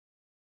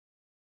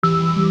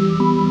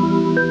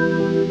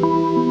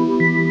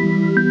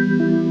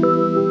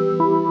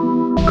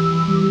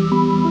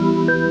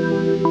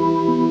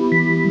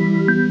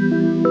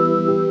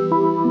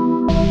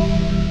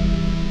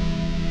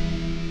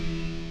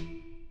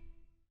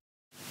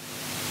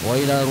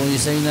وإلى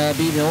رؤيسي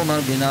أبي عمر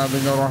بن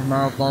عبد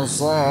الرحمن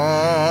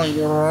الصائب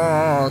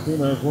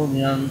الراتب الكون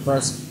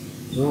أنفس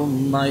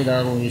ثم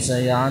إلى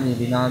رؤيسي علي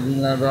بن عبد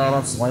الله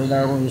بارس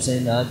وإلى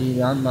رؤيسي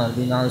أبي عمر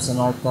بن عاصم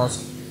العطاس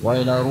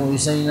وإلى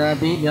رؤيسي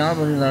أبي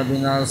عمرو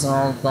بن عاصم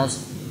العطاس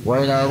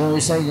وإلى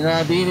رؤيسي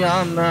أبي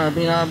عمرو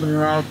بن عبد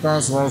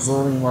العطاس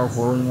وصور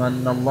وفور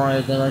أن الله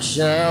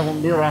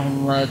يتغشاهم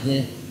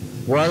برحمته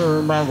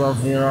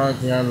والمغفرة.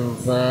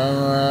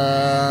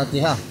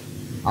 الفاتحة.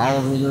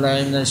 أعوذ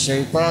بالله من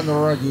الشيطان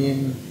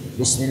الرجيم.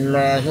 بسم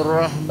الله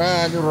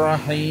الرحمن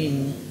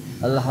الرحيم.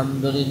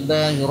 الحمد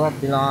لله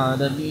رب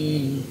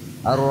العالمين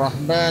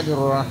الرحمن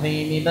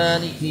الرحيم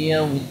مالك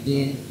يوم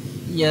الدين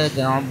إياك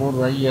نعبد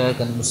وإياك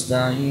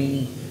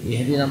نستعين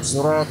اهدنا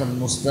الصراط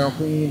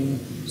المستقيم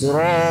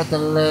صراط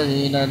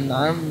الذين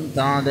أنعمت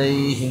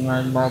عليهم غير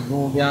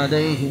المغضوب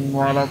عليهم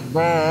ولا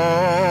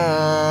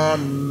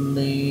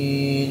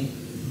الضالين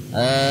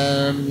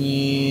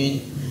آمين.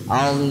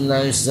 أعوذ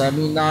بالله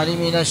السميع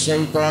العليم من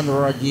الشيطان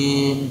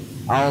الرجيم.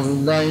 أعوذ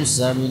بالله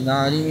السميع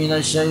العليم من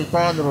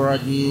الشيطان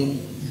الرجيم.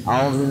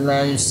 أعوذ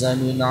بالله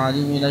السميع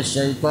العليم من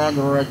الشيطان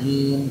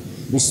الرجيم.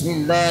 بسم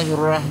الله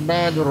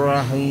الرحمن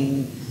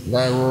الرحيم.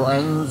 لو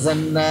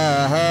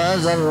أنزلنا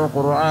هذا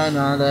القرآن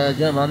على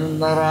جبل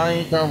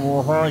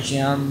لرأيته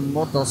خاشعا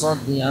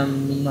متصدعا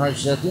من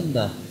خشية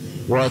الله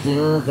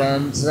وتلك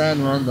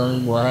أمثال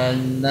نضربها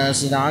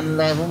للناس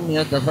لعلهم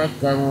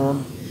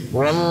يتفكرون.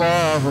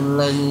 والله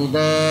الذي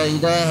لا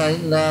إله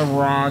إلا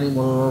هو عالم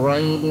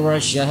الغيب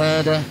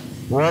والشهادة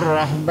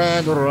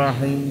والرحمن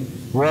الرحيم.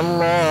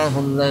 والله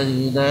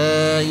الذي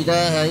لا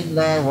إله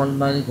إلا هو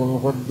الملك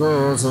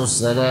القدوس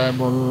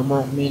السلام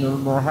المؤمن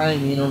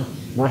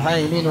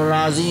المهيمن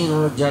العزيز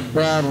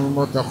الجبار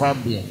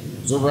المتكبر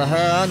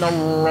سبحان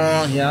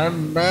الله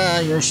عما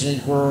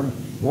يشركون.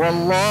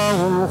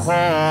 والله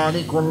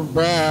الخالق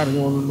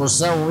البارئ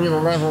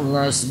المصور له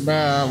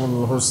الأسماء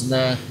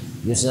الحسنى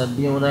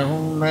يسبح له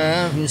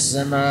ما في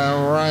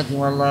السماوات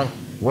والأرض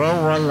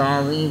وهو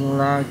العظيم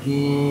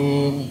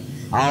الحكيم.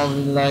 أعوذ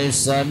بالله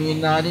السميع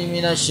العليم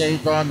من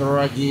الشيطان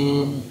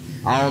الرجيم.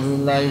 أعوذ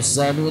بالله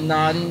السميع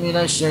العليم من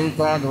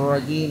الشيطان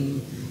الرجيم.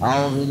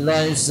 أعوذ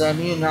بالله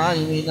السميع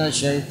العليم من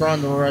الشيطان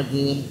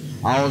الرجيم.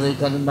 أعوذ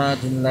بكلمات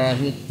الله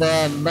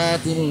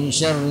التامات من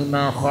شر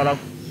ما خلق.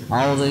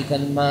 أعوذ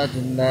بكلمات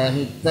الله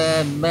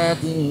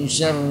التامات من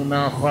شر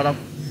ما خلق.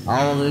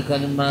 أعوذ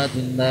بكلمات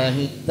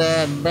الله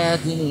التامات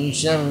من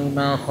شر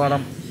ما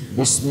خلق.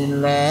 بسم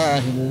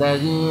الله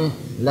الذي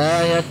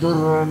لا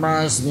يضر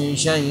مع اسمه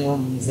شيء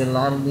في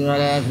الأرض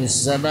ولا في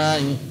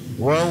السماء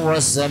وهو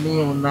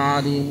السميع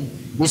العليم.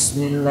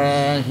 بسم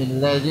الله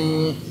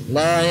الذي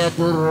لا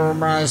يضر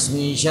مع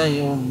اسمه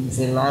شيء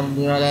في الأرض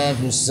ولا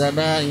في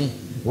السماء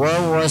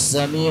وهو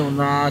السميع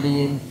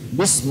العليم.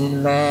 بسم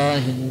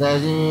الله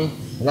الذي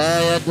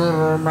لا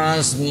يضر مع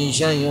اسمه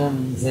شيء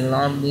في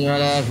الأرض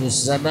ولا في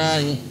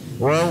السماء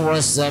وهو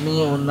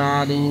السميع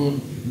العليم.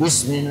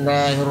 بسم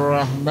الله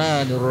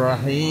الرحمن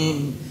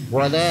الرحيم.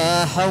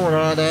 ولا حول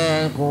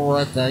ولا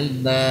قوة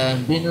إلا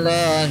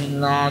بالله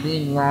العلي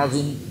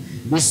العظيم.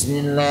 بسم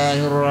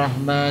الله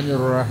الرحمن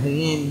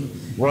الرحيم.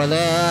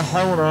 ولا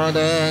حول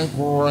ولا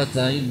قوة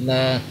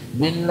إلا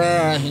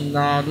بالله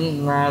العلي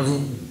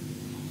العظيم.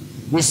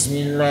 بسم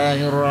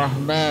الله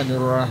الرحمن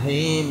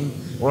الرحيم.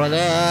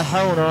 ولا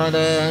حول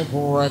ولا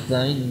قوة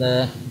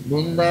إلا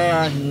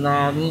بالله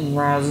العلي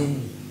العظيم.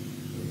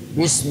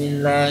 بسم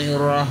الله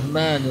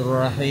الرحمن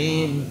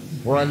الرحيم.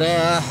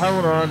 ولا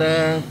حول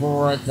ولا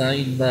قوة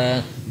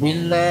إلا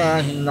بالله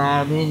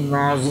العلي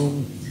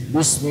العظيم.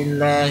 بسم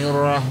الله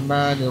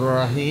الرحمن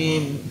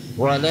الرحيم.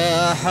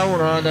 ولا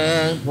حول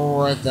ولا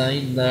قوة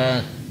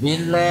إلا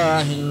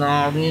بالله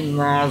العلي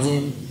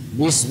العظيم.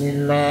 بسم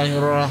الله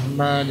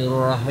الرحمن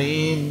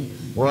الرحيم.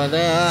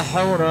 ولا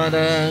حول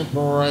ولا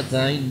قوة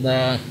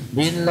إلا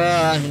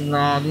بالله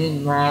العلي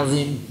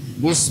العظيم.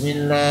 بسم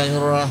الله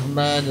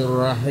الرحمن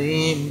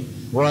الرحيم.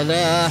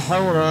 ولا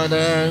حول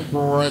ولا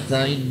قوة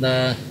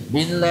إلا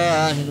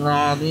بالله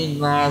العلي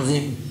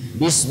العظيم.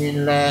 بسم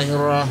الله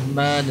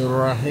الرحمن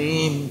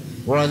الرحيم.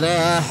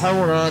 ولا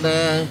حول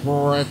ولا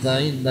قوة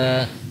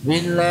إلا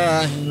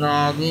بالله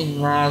العلي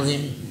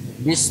العظيم.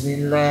 بسم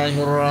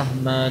الله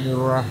الرحمن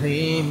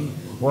الرحيم.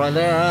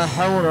 ولا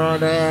حول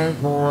ولا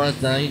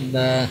قوة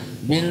إلا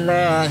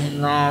بالله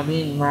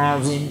العلي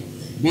العظيم.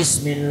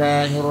 بسم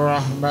الله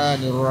الرحمن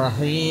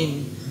الرحيم.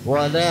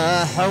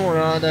 ولا حول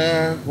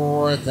ولا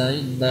قوة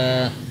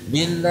إلا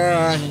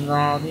بالله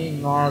العلي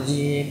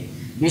العظيم.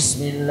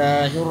 بسم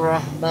الله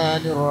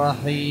الرحمن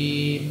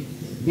الرحيم.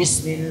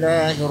 بسم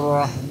الله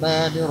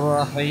الرحمن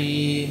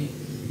الرحيم.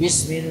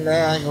 بسم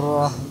الله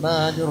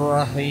الرحمن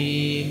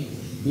الرحيم.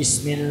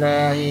 بسم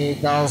الله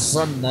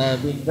توصلنا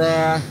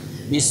بالله.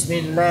 بسم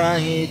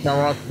الله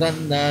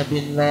توكلنا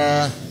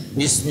بالله.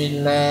 بسم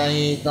الله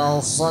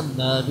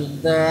توصلنا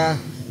بالله.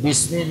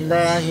 بسم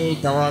الله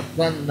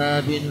توكلنا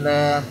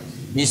بالله.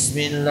 بسم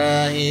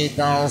الله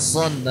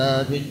توصلنا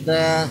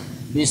بالله.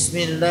 بسم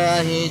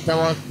الله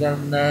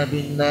توكلنا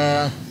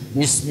بالله.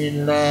 بسم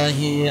الله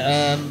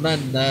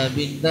آمنا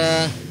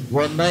بالله.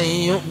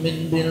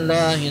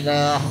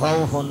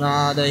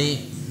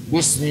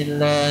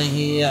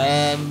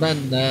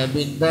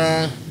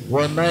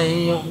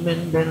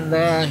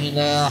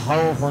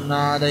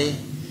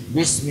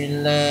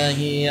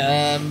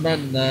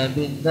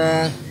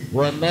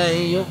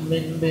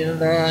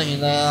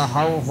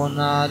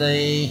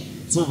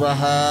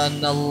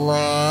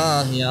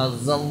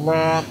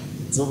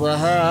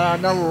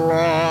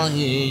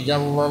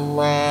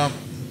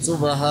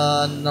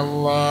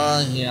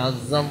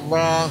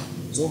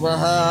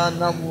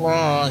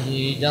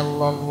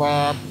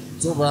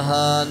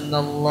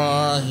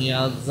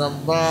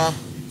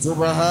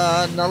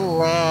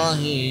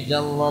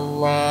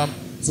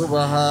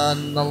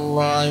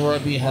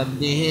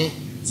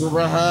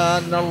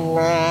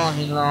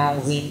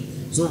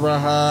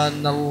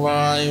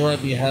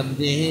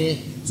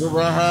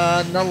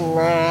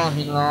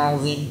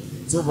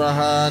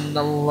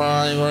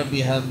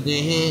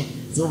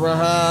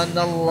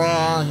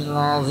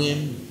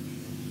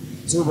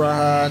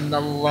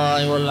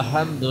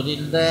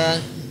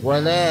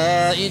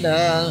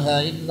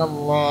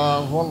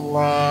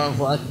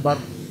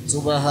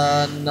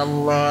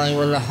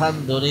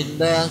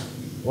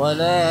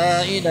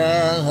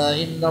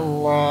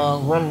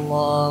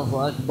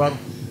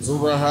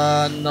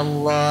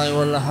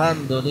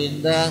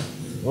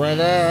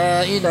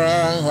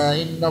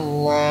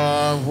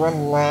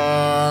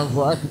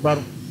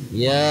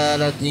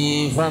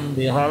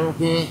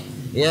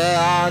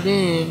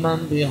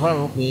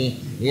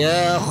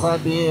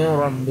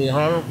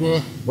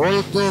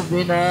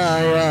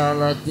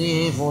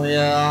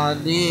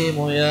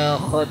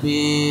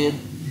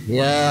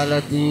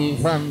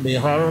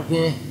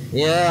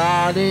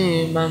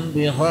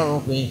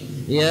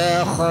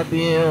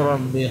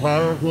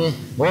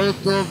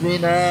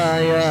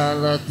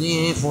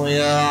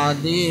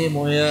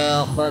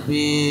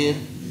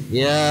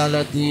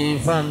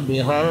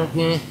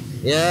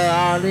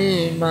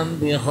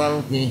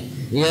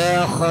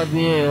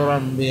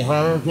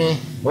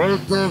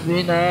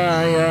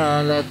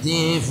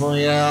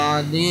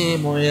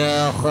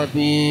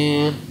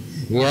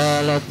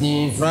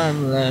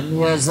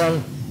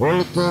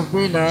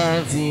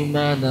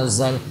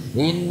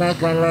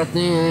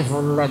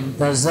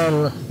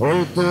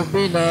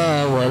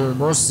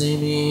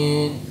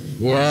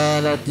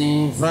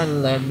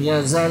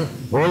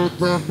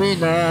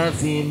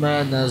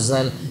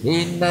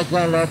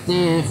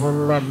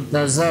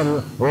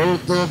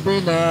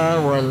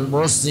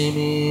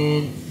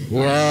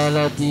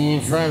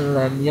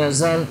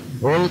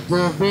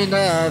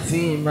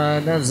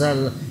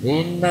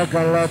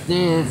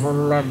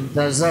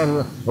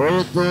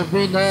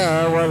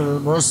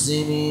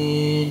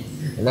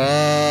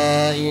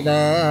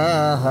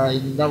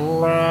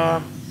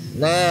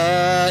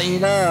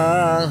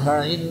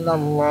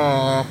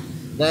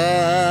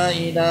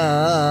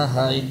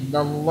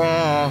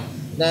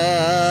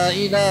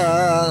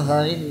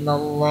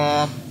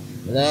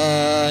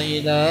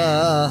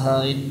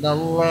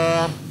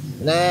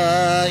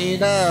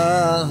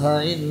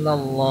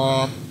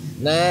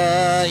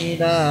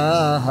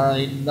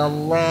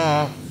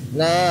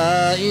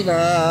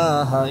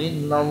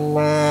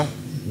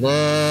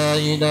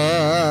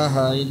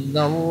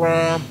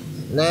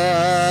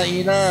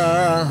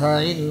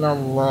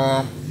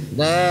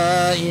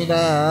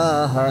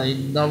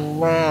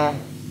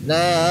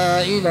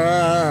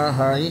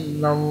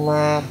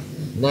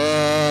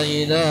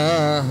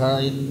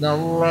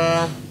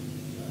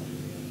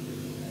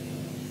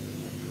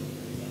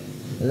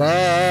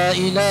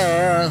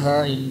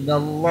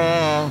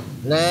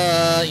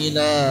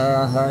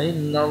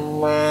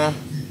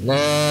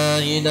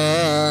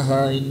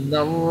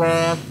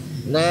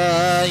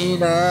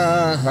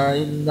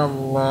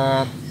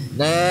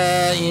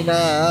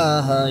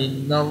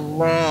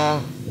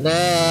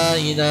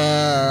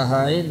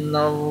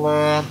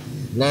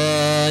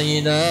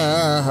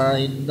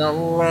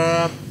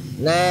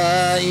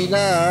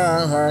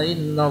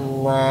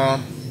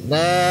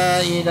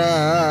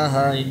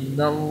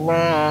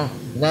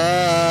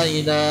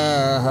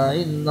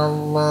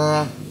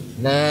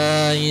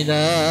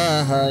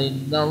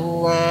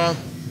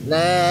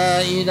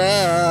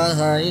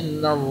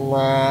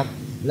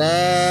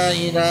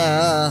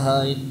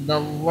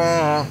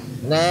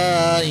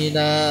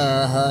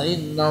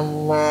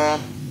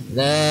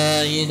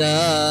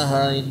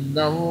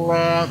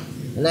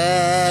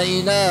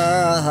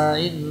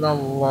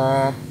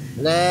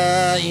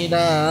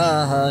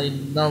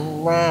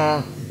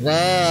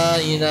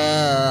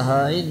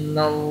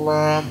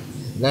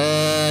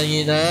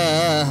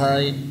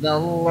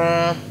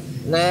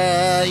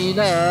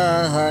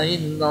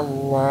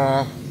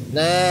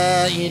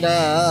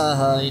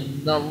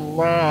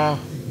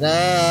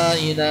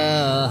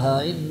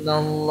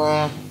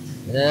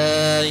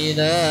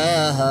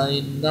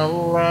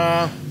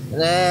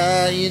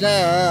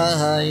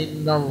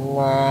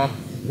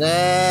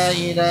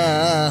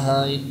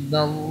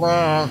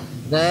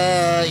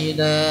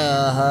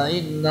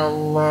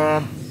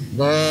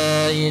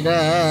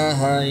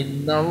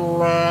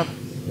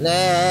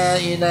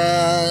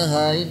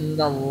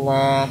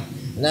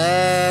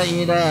 لا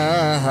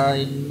إله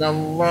إلا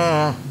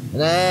الله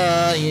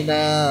لا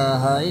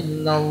إله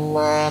إلا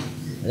الله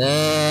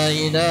لا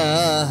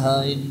إله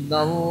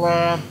إلا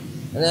الله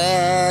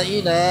لا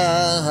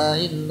إله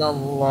إلا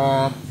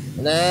الله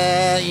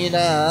لا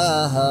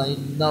إله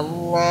إلا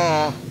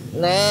الله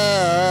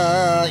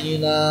لا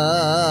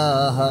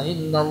إله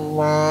إلا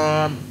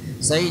الله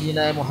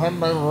سيدنا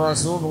محمد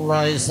رسول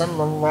الله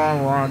صلى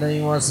الله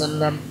عليه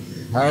وسلم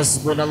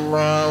حسبنا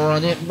الله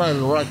ونعم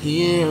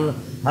الوكيل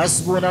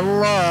حسبنا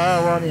الله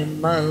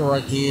ونعم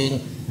الوكيل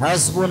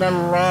حسبنا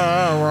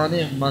الله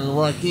ونعم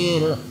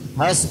الوكيل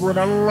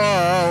حسبنا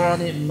الله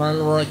ونعم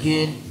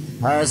الوكيل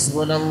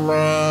حسبنا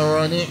الله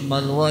ونعم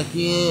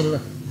الوكيل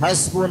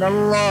حسبنا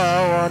الله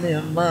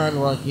ونعم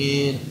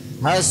الوكيل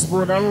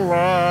حسبنا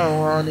الله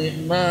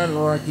ونعم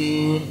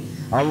الوكيل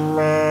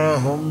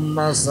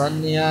اللهم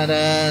صل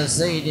على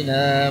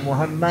سيدنا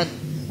محمد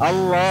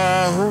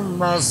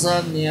اللهم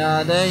صل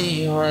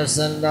عليه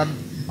وسلم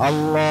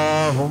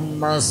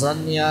اللهم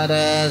صل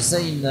على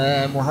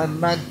سيدنا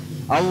محمد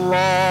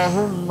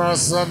اللهم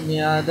صل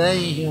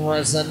عليه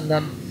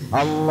وسلم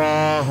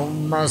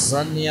اللهم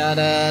صل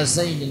على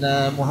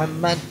سيدنا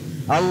محمد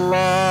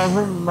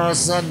اللهم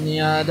صل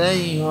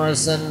عليه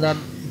وسلم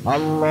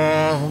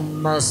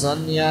اللهم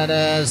صل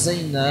على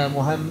سيدنا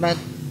محمد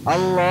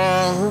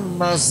اللهم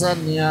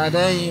صل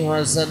عليه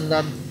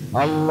وسلم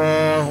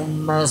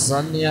اللهم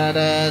صل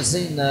على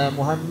سيدنا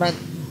محمد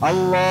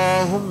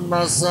اللهم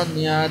صل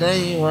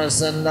عليه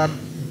وسلم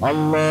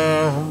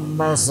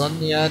اللهم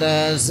صل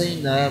على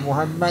سيدنا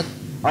محمد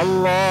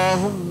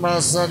اللهم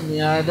صل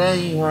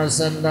عليه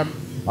وسلم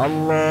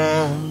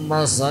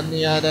اللهم صل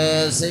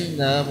على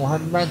سيدنا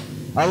محمد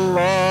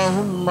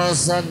اللهم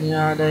صل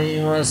عليه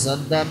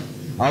وسلم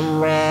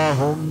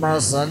اللهم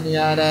صل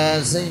على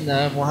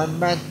سيدنا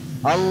محمد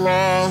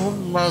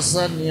اللهم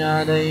صل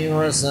عليه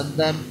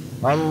وسلم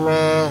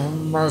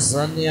اللهم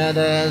صل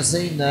على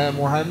سيدنا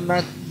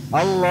محمد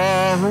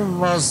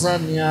اللهم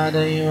صل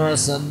عليه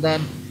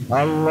وسلم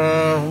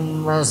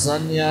اللهم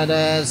صل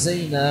على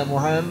سيدنا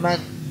محمد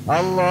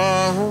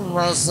اللهم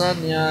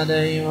صل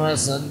عليه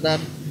وسلم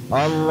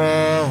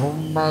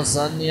اللهم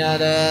صل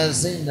على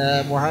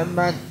سيدنا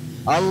محمد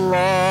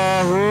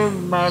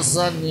اللهم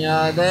صل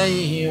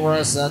عليه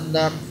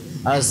وسلم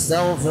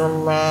أستغفر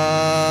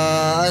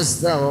الله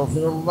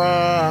أستغفر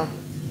الله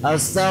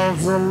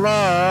أستغفر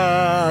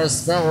الله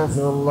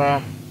أستغفر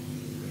الله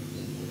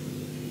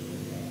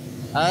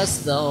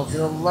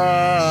أستغفر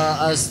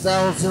الله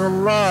أستغفر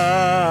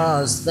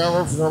الله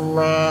أستغفر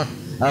الله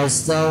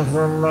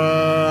أستغفر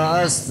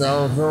الله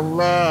أستغفر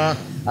الله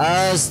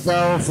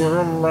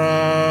أستغفر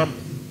الله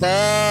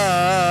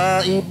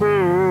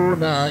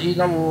تائبون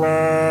إلى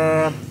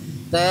الله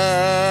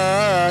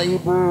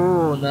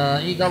تائبون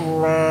إلى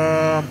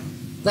الله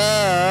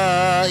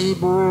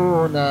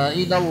تائبون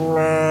إلى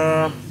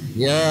الله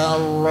يا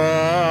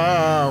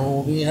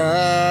الله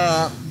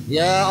بها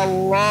يا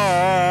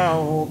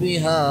الله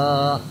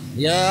بها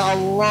يا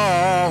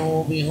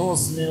الله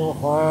بحسن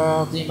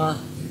الخاتمة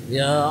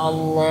يا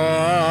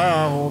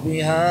الله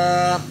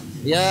بها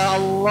يا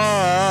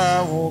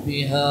الله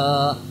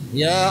بها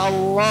يا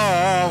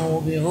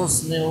الله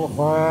بحسن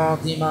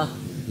الخاتمة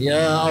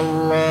يا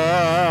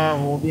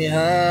الله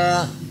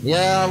بها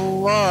يا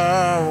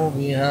الله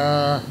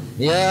بها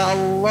يا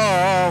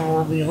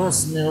الله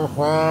بحسن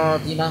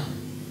الخاتمة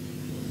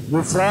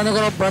غفرانك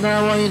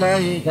ربنا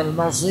وإليك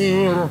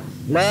المصير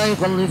لا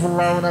يكلف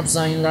الله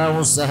نفسا إلا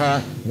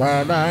وسعها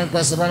لا ما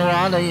كسبت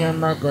وعليها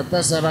ما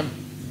اكتسبت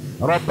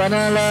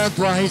ربنا لا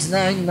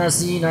تؤاخذنا إن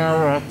نسينا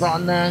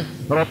وأخطأنا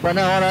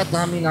ربنا ولا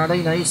تحمل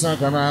علينا إصرا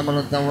كما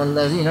حملته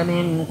والذين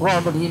من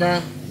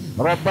قبلنا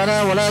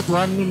ربنا ولا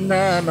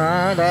تحملنا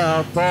ما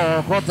لا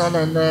طاقة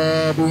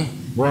لنا به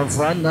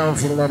واعف عنا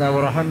واغفر لنا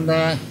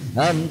وارحمنا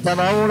أنت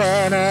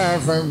مولانا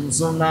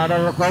فانصرنا على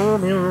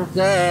القوم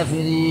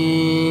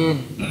الكافرين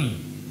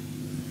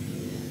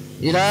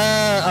إلى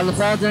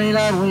الفاتح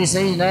إلى روح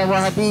سيدنا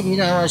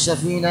وحبيبنا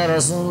وشفينا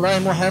رسول الله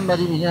محمد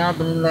بن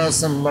عبد الله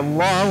صلى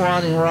الله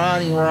عليه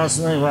وآله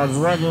وأصحابه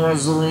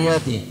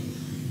وأزواجه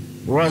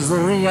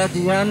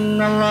وذريته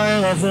أن الله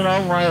يغفر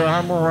له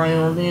ويرحمه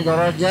ويعلي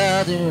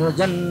درجات من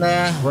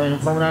الجنة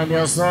وينفعنا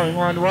بأسرار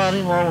وأنوار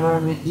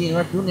وعلوم الدين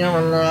والدنيا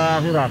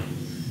والآخرة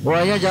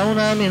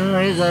ويجعلنا من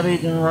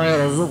عزبة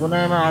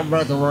ويرزقنا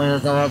محبته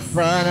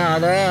ويتوفانا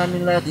على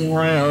ملة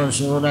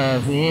ويحشرنا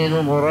في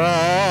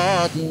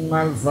زمرات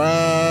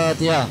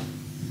الفاتحة.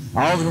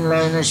 أعوذ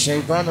بالله من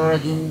الشيطان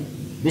الرجيم.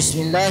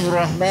 بسم الله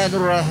الرحمن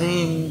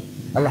الرحيم.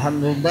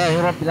 الحمد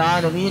لله رب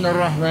العالمين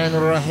الرحمن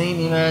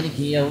الرحيم مالك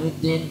يوم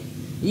الدين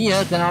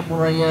إياك نعبد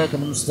وإياك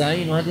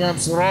نستعين واهدنا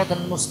صراطا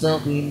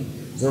مستقيم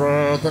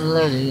صراط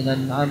الذين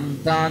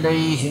أنعمت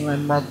عليهم غير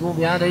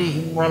المغضوب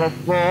عليهم ولا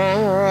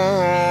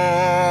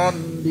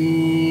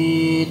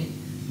الضالين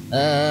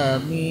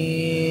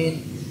آمين.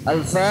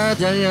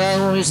 الفاتحة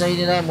إلى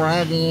سيدنا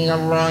محمد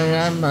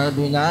الله أحمد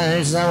بن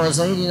عيسى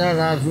وسيدنا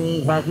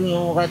العفيف فقيه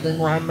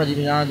وقدم محمد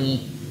بن علي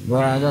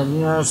وعلى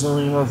ابن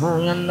رسول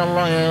وفوق أن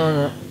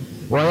الله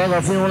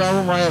ويغفر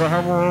لهم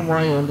ويرحمهم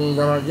ويولي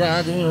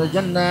درجاتهم في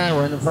الجنة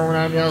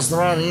وينفعنا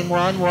بأسرارهم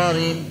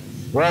وأنوارهم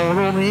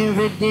وعلومهم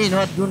في الدين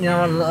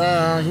والدنيا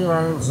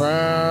والآخرة.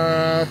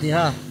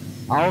 الفاتحة.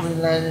 أعوذ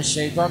بالله من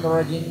الشيطان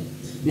الرجيم.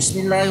 بسم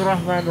الله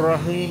الرحمن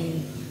الرحيم.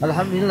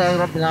 الحمد لله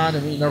رب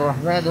العالمين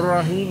الرحمن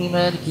الرحيم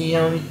مالك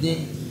يوم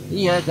الدين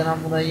إياك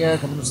نعبد وإياك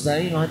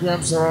نستعين واهدنا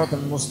الصراط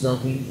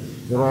المستقيم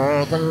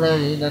صراط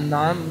الذين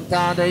أنعمت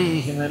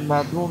عليهم غير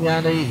المغضوب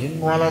عليهم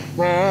ولا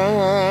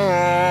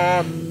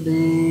الضالين.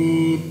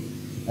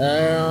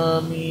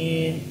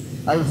 آمين.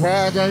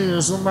 الفاتحة.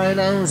 ثم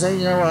إلى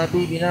سيدنا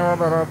وحبيبنا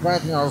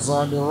وبركاتنا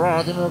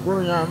الصابرات من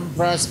كل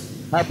أنفاس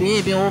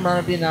حبيب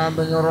عمر بن عبد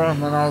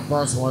الرحمن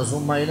العطاس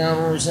ثم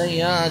إلى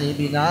رسيان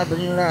بن عبد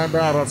الله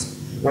بارس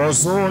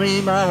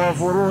وصورهما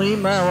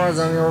وفروهما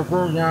وزن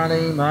الوقوف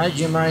عليهما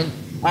أجمعين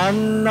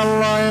أن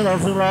الله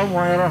يغفر لهم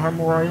ويرحمهم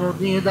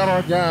ويؤتيه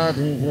درجات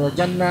في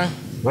الجنة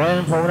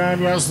وينفعنا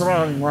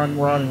بأسرارهم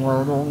وأنوارهم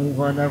وعلومهم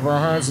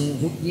ونفحاتهم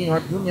في الدين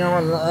والدنيا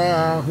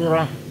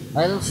والآخرة.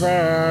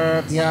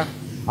 الفاتحة.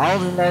 أعوذ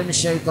بالله من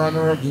الشيطان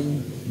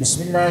الرجيم.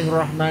 بسم الله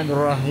الرحمن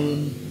الرحيم.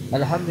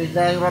 الحمد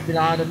لله رب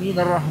العالمين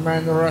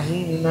الرحمن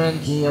الرحيم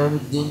مالك يوم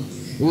الدين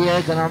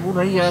إياك نعبد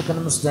وإياك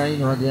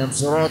نستعين واهدنا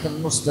الصراط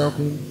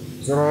المستقيم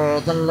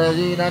صراط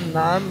الذين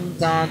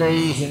أنعمت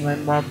عليهم غير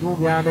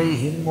المغضوب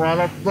عليهم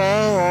ولا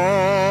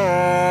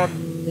الضالين.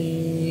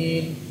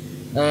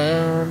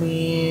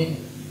 آمين.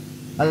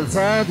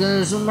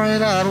 الفاتحة. ثم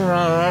إلى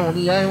أرواح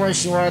الأولياء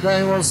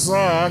والشهداء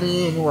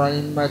والصالحين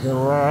والأئمة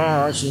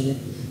الراشدين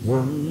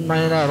ثم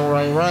إلى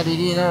أرواح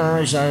والدينا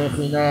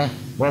ومشايخنا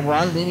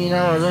ومعلمينا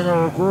وزن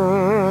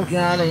الحقوق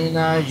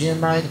علينا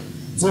أجمعين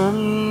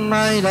ثم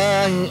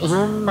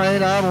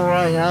إلى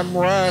أرواح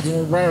أموات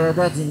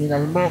البلدة من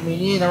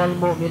المؤمنين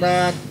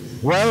والمؤمنات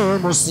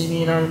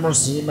والمسلمين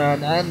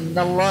والمسلمات أن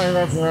الله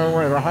يغفرهم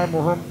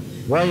ويرحمهم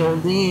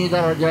ويهدي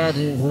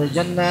درجاتهم في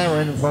الجنة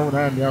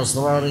وينفعنا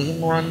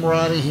بأسرارهم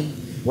وأنوارهم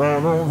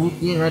وعلوم في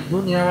الدين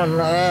والدنيا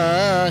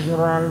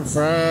والآخرة.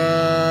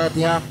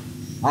 الفاتحة.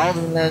 أعوذ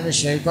بالله من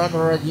الشيطان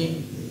الرجيم.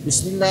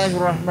 بسم الله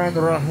الرحمن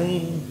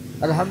الرحيم.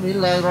 الحمد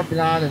لله رب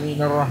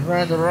العالمين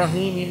الرحمن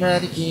الرحيم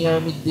مالك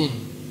يوم الدين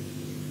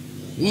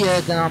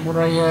إياك نعبد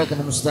وإياك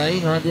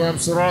نستعين واهدنا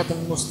الصراط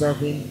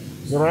المستقيم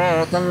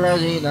صراط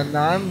الذين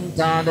أنعمت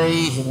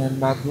عليهم غير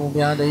المغضوب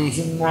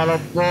عليهم ولا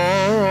الضالين.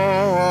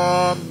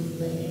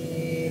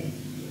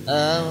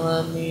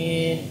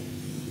 آمين.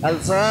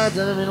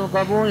 الفاتحة. من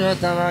قبول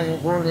تمام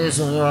كل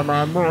سوء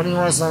ومعمول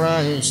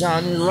وصلاح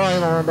شأن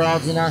ظاهر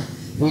وباطنة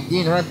في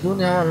الدين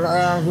والدنيا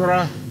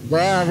والآخرة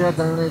دافعة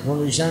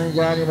لكل شر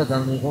جالبة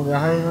لكل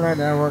خير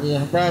لنا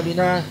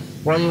ولأحبابنا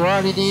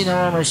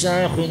ولوالدينا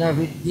ومشايخنا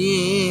في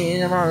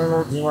الدين مع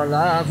اللطف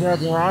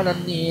والعافية وعلى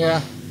النية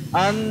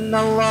أن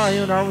الله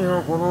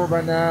ينور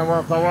قلوبنا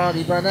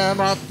وقوالبنا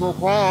مع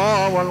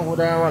التقى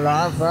والهدى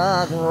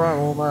والعفاف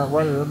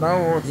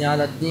والموت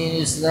على الدين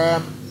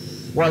الإسلام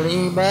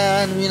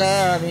والإيمان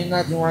بلا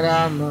منة ولا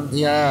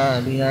عمدها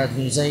بها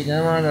في سيدنا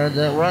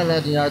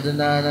ولد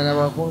أدناننا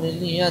وكل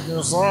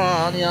نية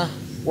صالحة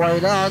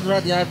وإلى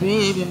حضرة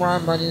حبيب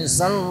محمد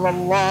صلى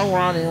الله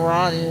عليه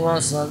وآله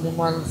وسلم.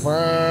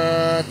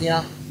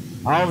 الفاتحة.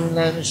 أعوذ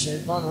بالله من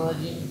الشيطان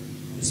الرجيم.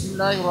 بسم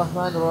الله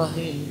الرحمن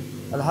الرحيم.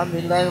 الحمد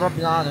لله رب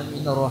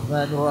العالمين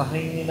الرحمن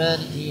الرحيم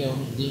مالك يوم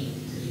الدين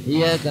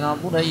إياك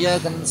نعبد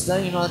وإياك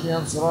نستعين واهدنا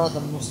الصراط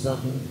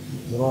المستقيم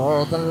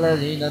صراط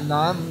الذين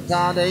أنعمت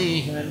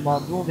عليهم غير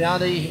المغضوب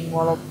عليهم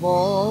ولا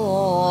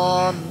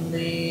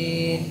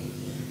الضالين.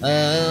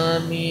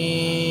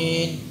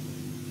 آمين.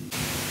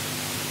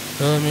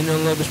 آمين.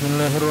 الله. بسم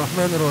الله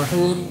الرحمن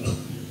الرحيم.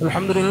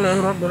 الحمد لله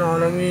رب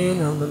العالمين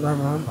الحمد لله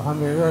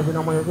محمد يكافي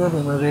نعم يكافي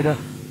مزيدا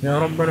يا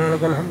ربنا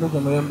لك الحمد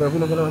كما ينبغي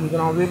لك الوحيد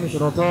العظيم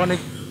سلطانك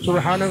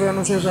سبحانك لا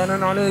نحصي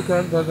ثناء عليك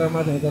أنت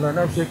كما أثنيت على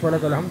نفسك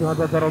ولك الحمد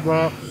حتى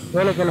ترضى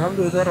ولك الحمد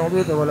إذا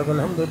رضيت ولك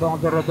الحمد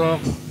بعد الرضا.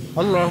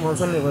 اللهم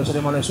صل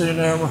وسلم على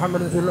سيدنا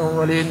محمد في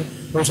الأولين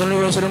وصل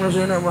وسلم على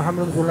سيدنا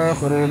محمد في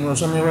الآخرين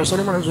وصل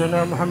وسلم على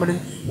سيدنا محمد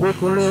في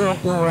كل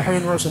وقت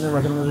وحين وصل وسلم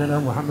على سيدنا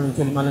محمد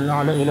في المال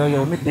الأعلى إلى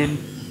يوم الدين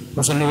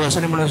وصل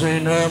وسلم على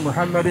سيدنا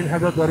محمد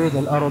حتى تريد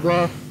الأرض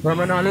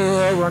ومن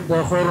عليها وأنت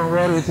خير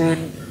الوارثين.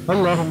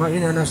 اللهم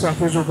إنا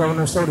نستحفظك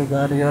ونستودعك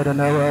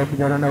أريادنا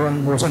وأبداننا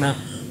وأنفسنا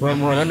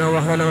وأموالنا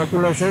وأهلنا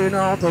وكل شيء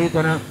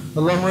أعطيتنا.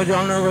 اللهم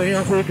اجعلنا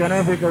وإياك في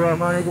كنافك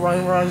وأمانك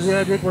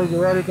وعزياتك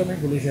وجوارك من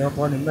كل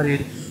شيطان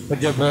مريد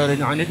وجبار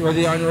عنيد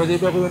وذي وذي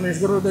بغي ومن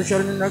شر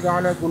الشر إنك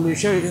على كل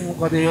شيء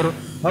قدير.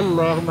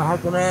 اللهم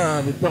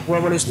حطنا بالتقوى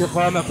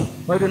والاستقامة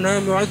واجعلنا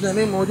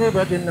من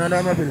موجبة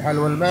النلام في الحل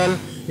والمال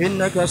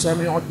إنك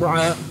سميع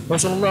الدعاء.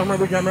 وصلى اللهم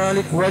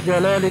بجمالك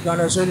وجلالك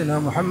على سيدنا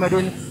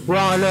محمد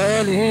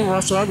وعلى آله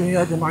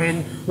وصحبه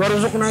أجمعين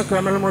وارزقنا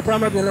كما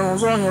المتامة له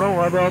ظاهرا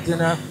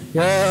وباطنا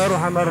يا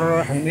أرحم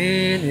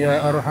الراحمين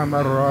يا أرحم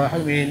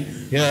الراحمين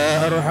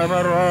يا أرحم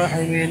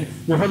الراحمين.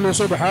 بفضل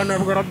سبحان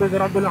ربك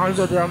رب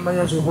العزة عما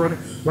يصفون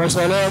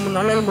وسلام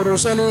على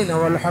المرسلين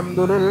والحمد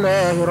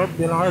لله رب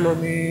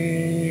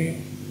العالمين.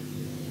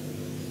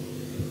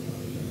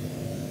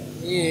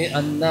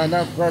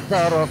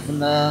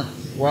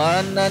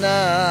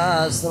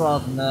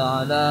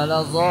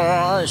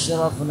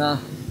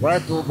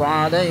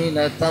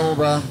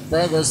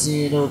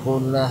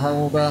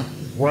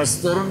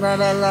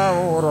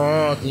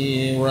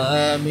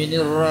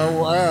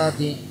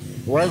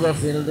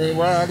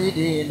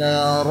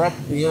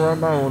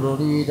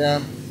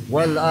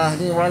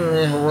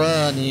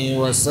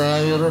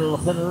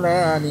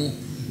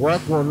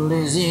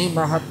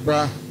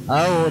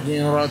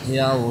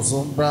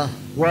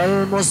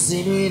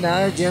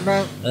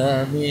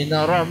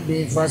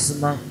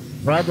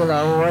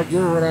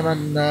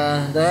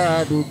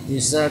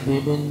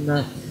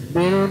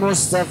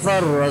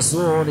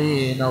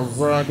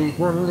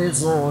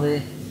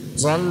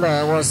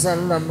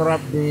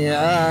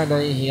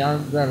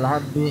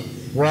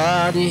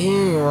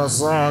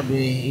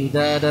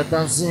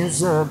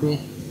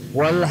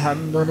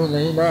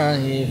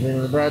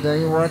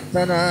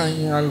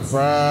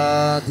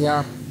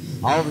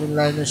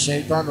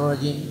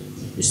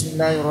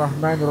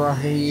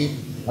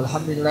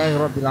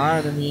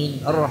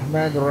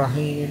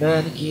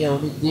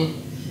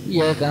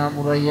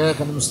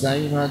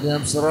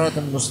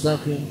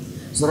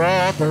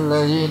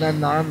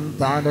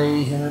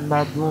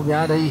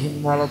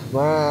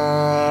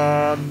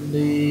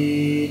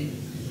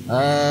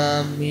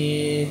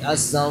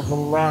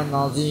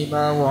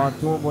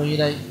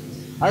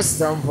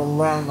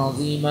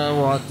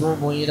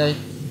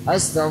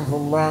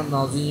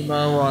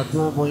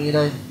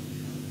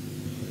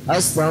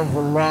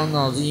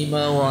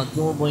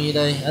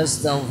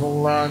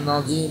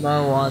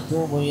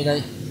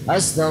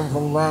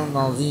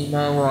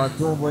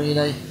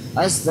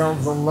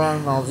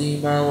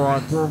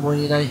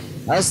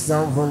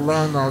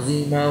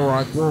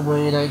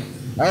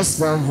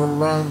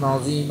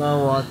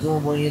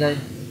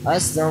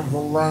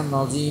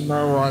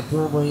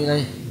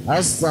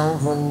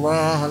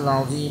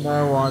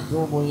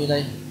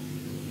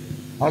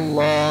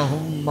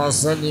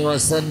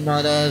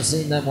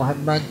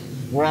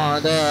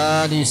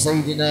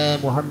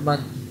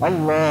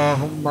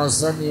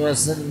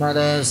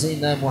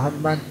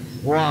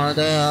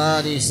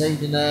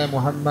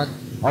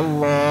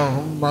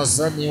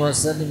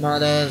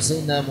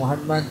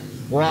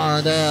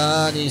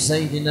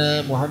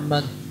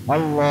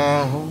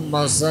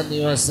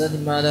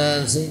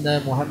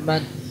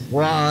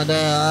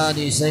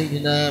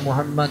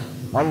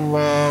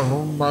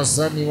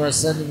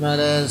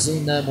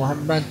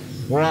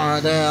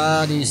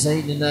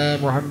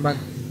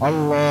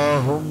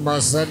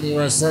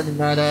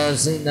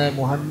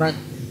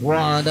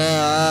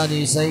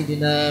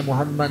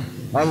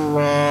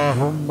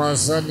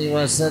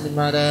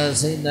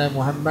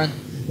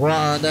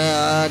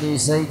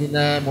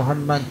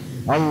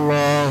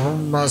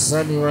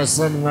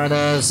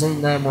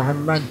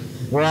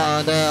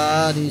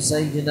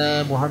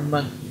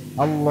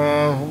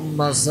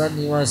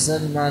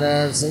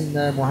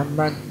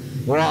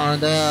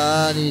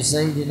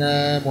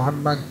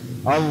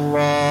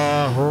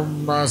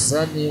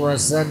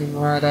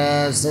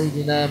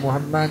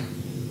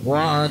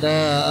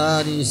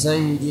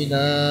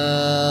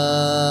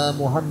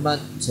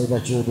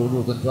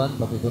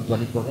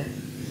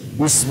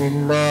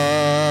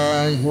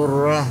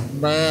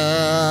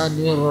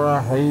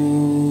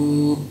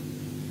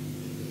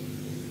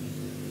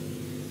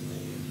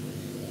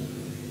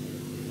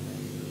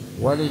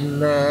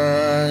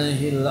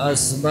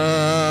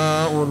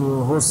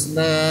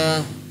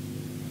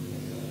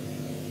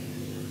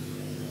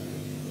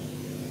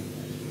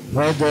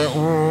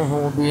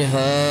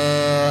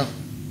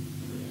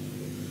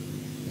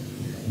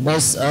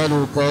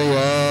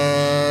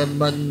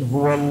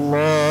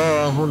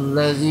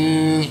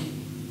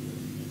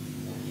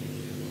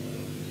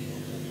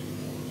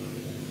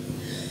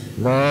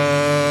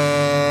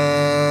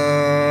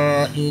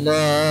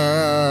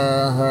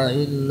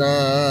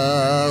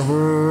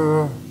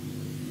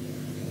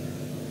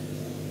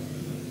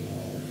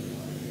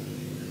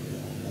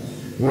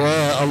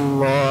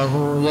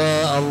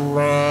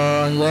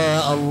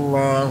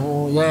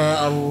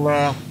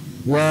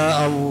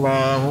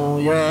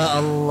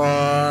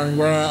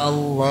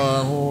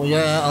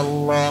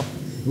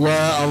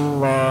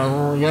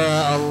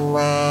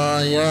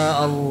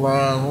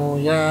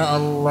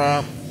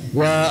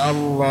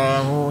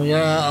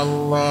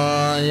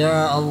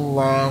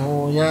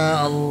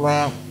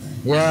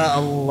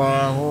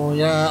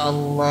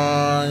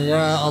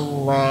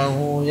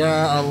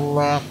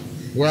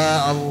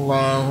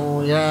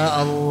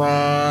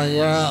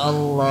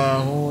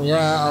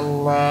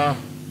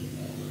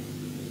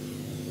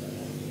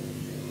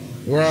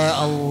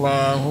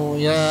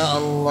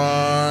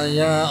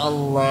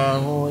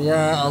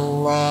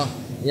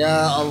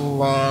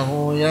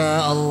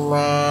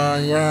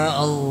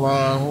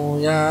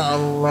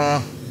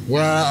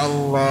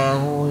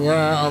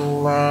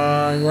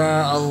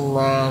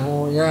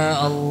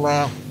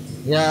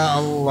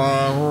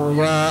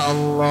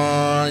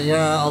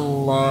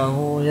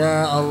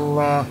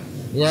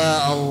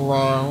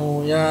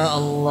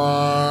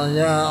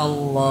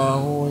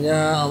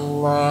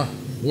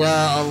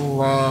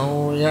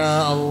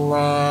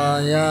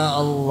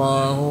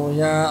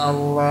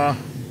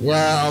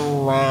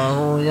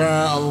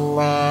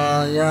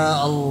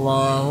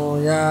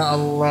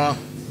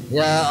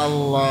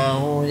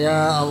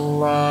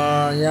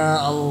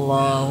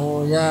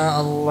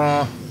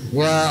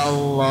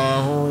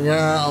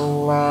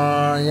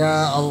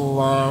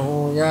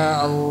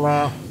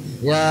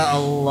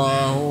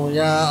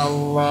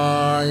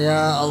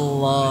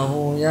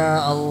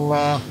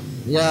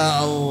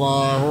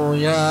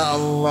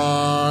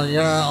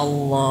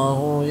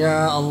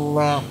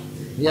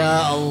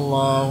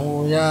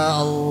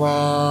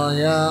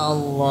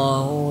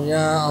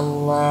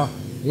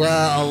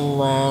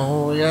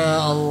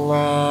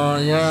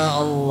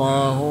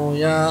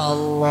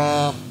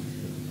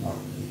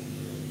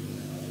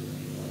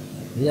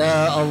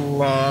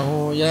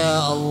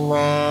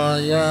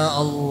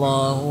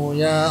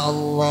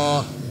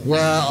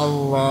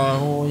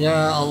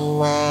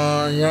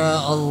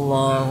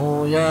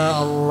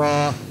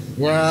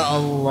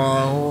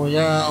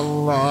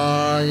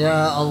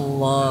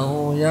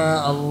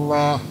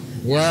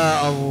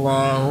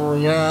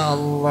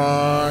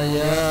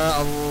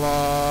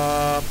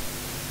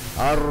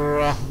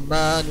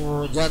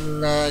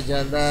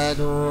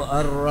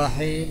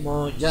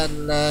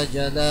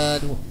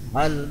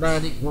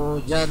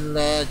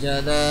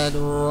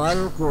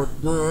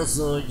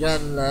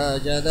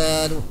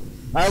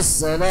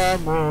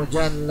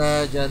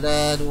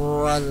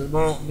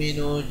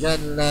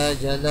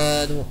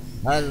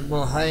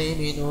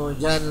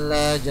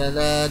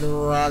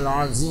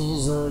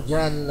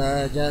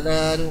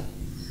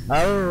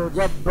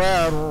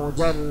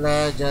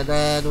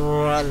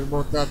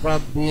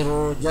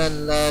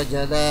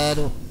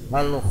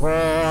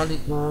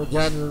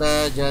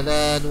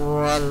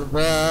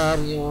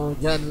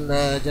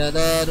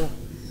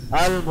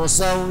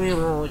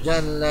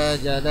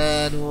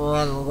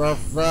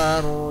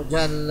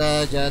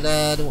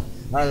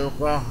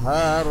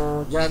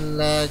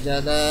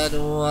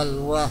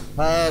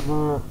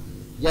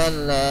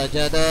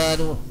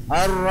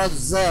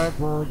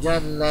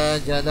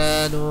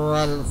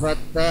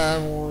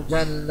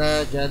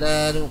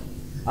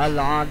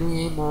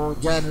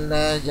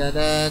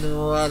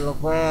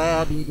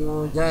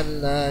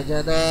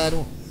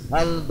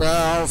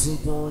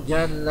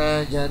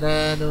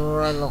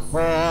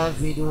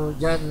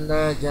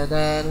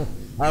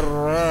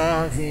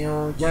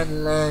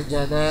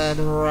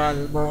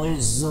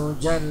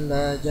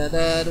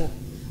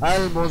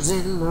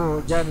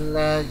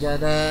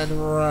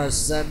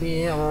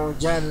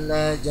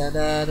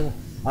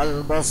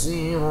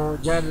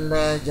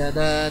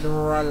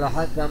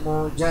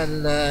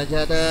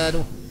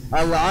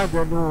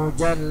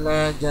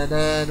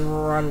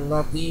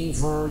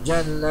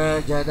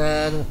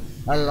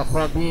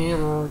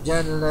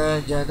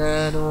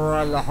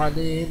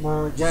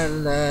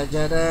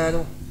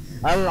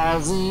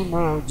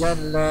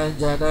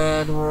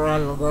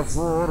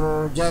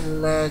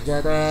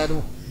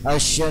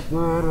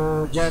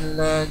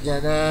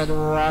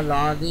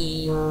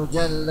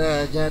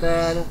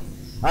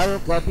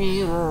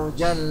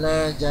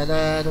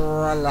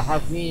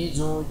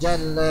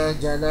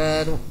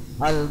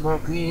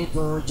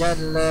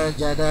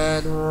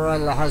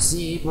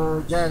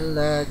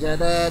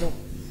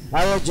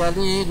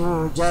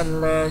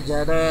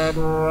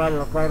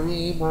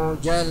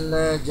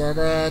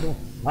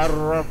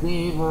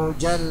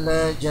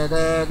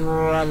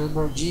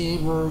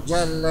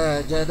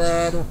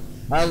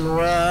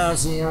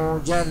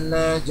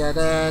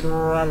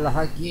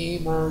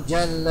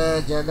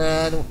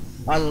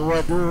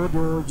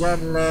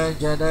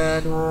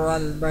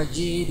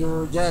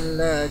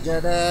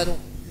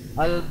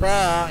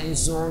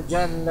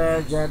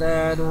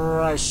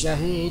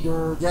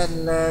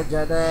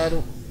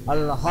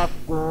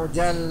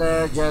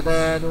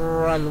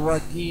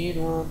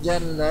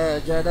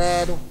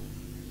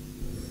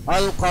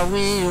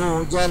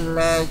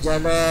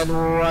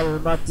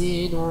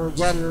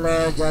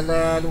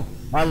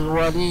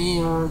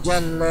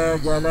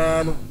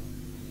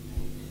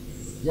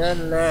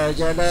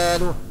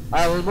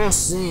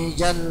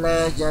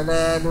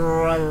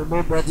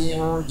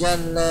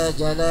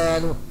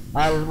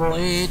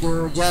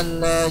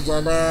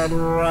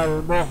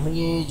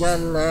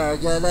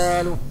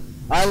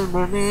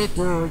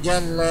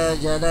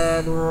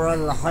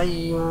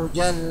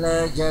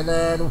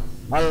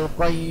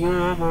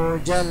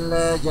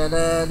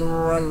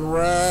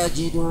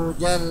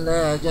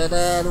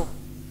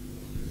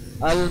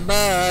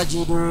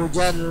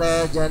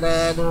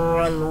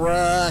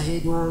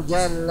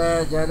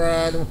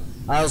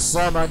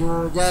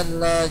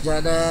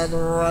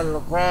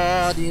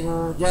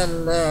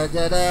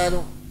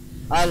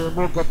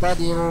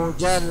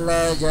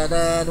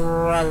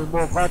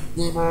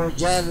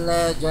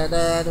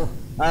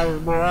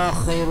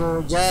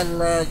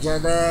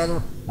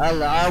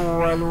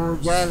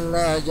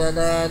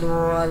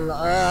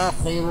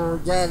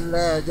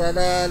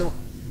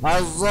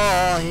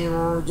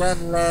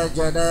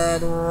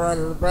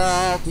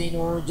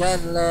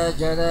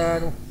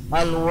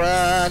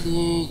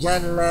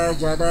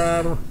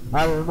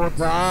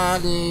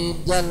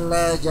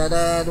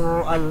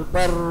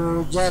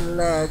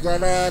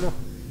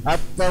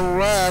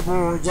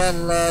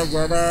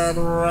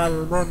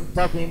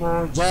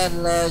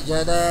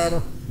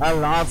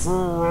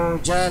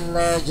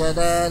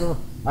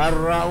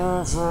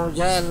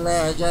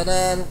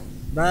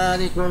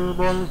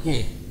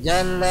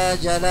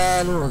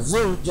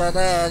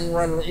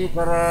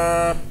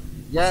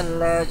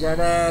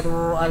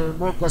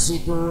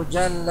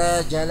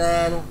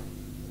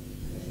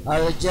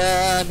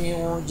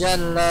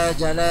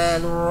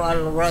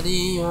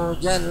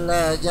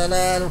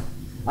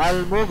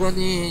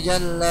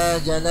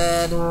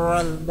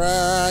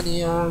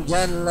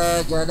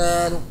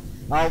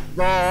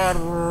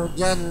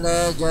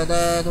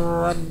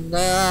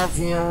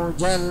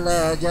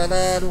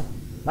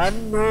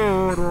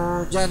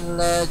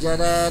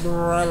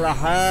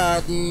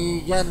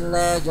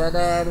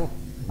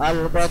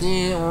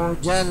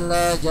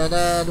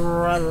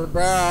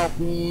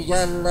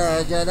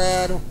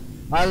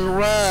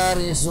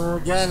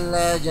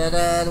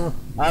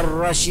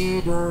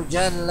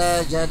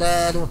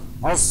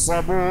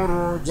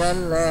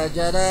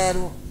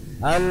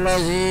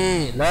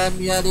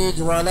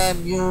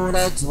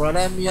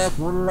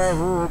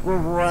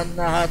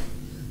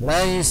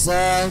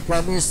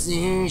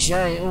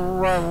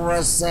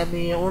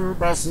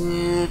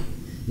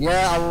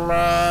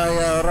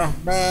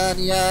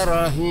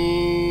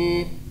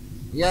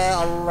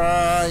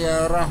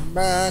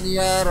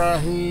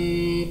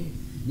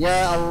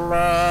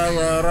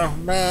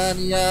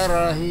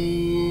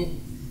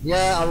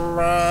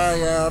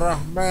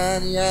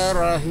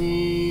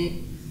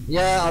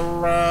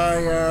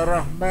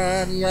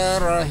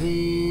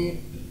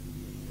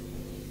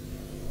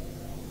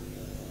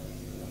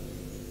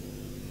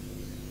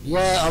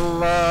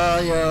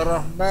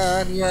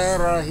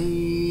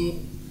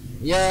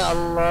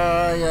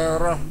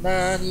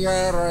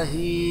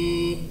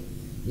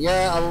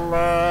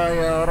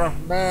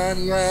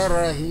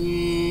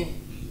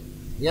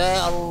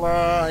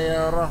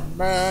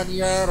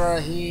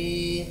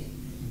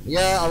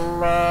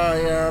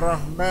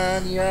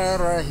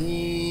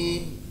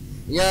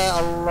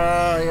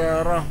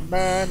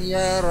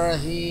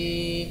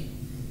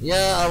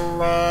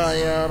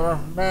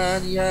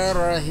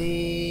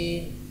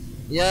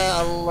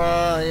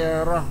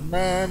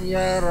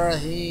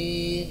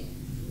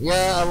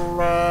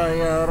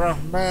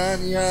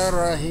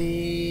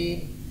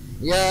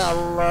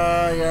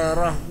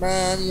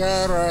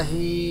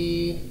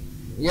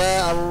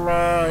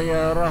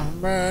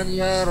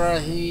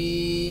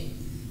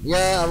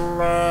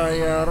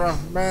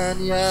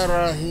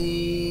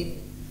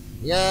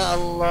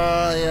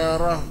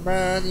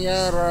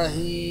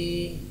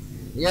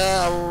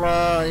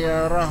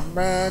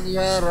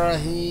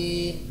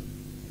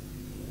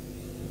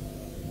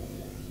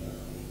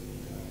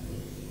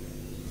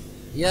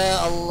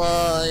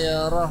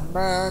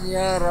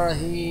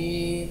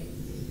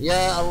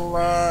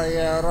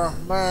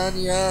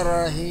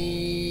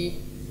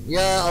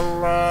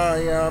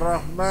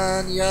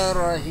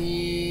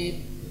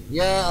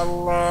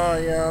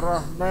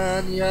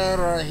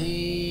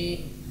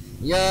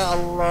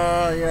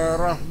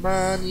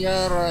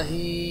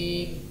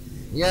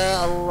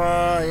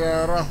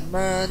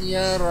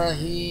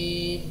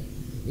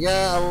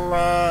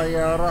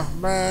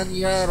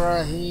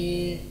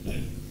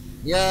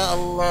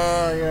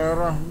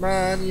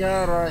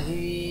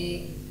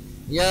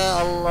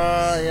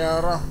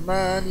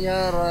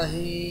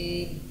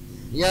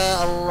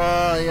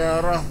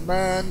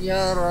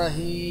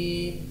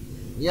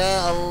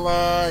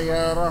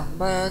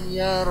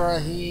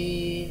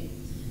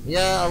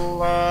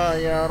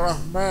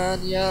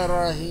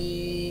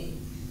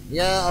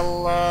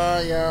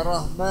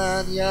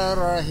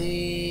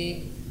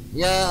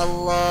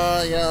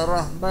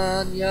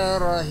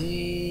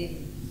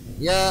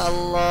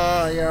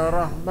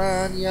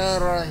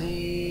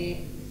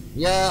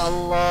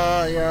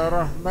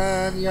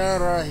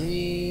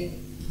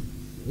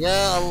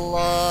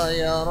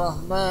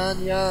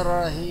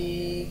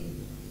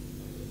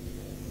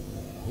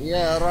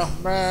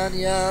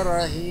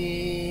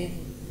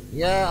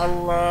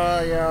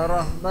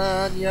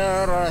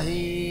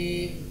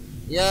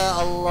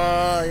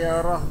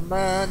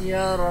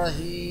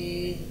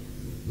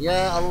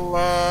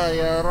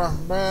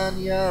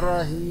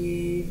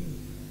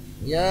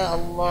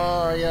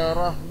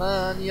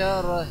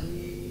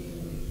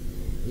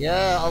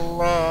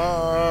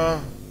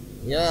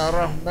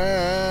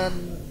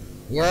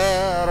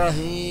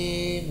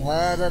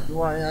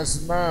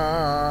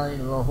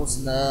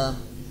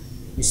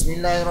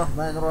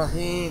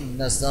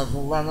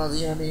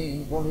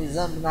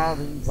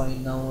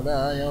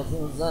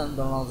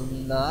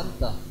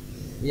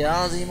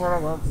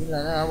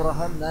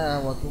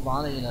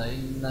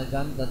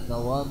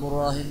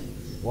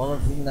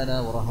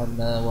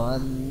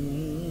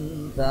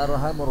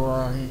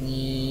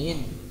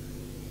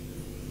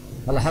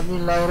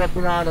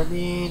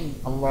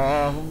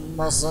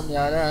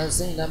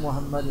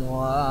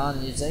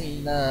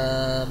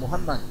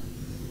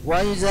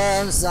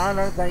 وإذا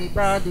سألك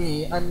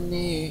عبادي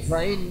أني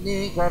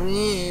فإني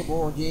قريب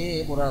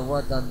أجيب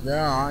دعوة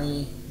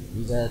الداعي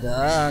إذا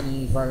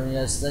دعاني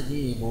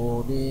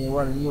فليستجيبوا لي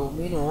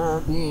وليؤمنوا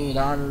بي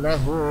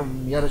لعلهم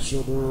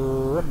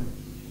يرشدون.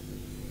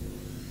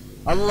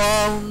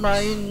 اللهم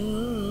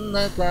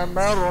إنك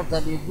أمرت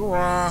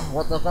بالدعاء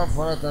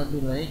وتكفلت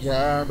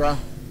بالإجابة.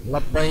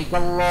 لبيك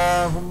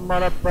اللهم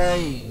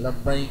لبيك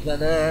لبيك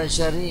لا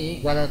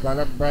شريك لك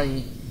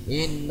لبيك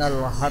إن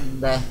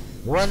الحمد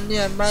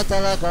والنعمة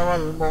لك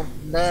والملك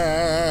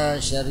لا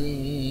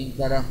شريك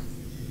له.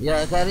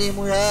 يا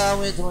كريم يا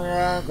وتر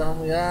يا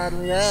كرم يا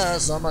عدل يا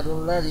صمد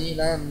الذي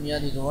لم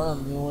يلد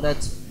ولم يولد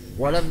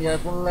ولم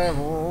يكن له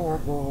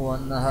كفوا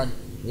أحد.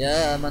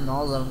 يا من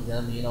عظم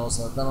الجميل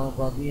وستر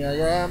القبيح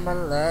يا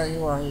من لا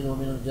يوهن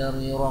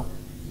بالجريرة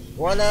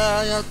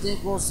ولا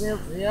يطيق الصدق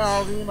يا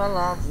عظيم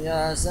العفو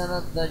يا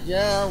سن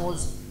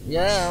التجاوز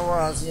يا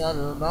واسع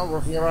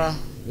المغفرة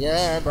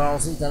يا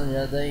باسط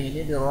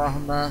اليدين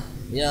بالرحمة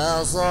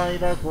يا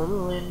صاحب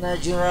كل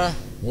النجوى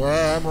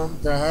يا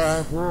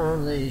منتهى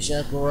كل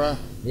شكوى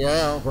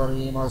يا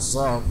كريم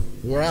الصف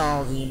يا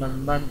عظيم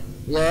المن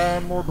يا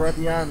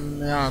مبدع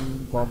النعم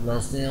قبل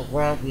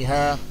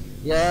استحقاقها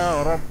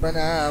يا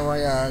ربنا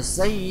ويا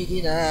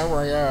سيدنا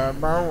ويا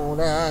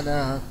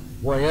مولانا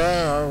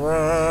ويا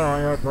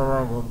غاية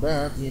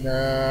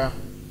رغباتنا.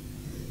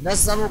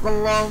 نسألك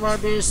اللهم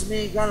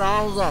باسمك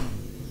العظم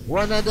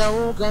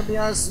وندعوك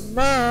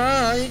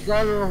بأسمائك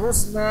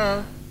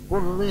الحسنى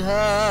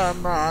كلها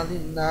ما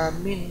علمنا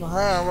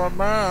منها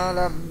وما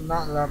لم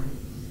نعلم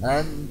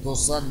أن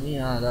تصلي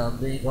على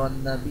عبدك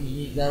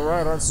ونبيك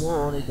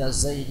ورسولك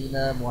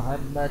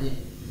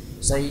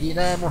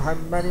سيدنا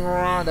محمد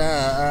وعلى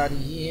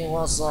آله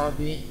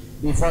وصحبه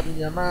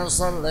بفضل ما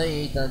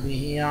صليت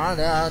به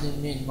على عدد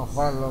من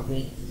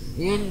خلقك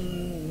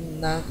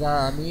إنك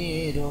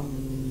حميد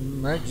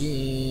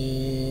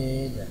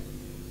مجيد.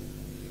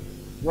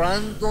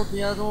 وأن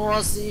تطيع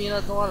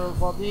الوسيلة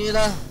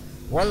والفضيلة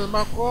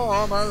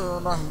والمقام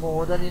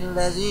المحمود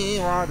الذي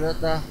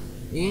وعدته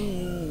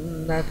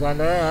إنك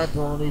لا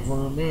تخلف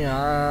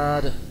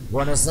الميعاد.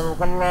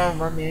 ونسألك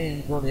اللهم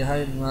من كل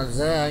خير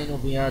عزائن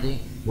بيدك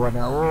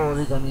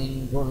ونعوذك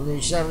من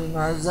كل شر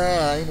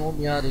عزائن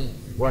بيدك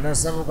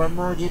ونسألك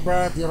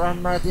موجبات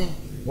رحمتك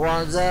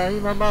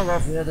وعزائم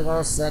مغفرتك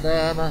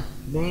والسلامة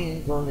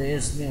من كل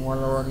اسم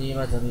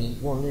والغنيمة من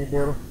كل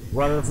بر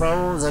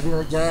والفوز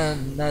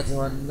بالجنة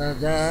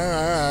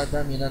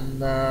والنجاة من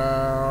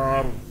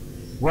النار.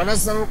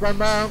 ونسألك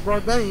ما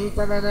قضيت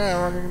لنا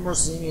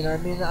وللمسلمين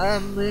من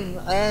أمر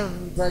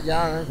أن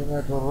تجعل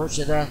كلمة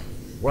الرشد.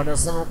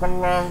 ونسألك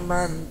اللهم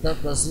أن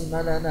تقسم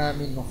لنا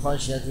من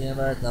خشيتك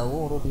ما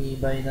تهون به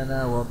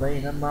بيننا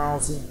وبين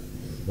المعاصي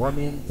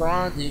ومن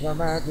طاعتك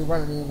ما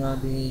تبلغنا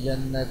به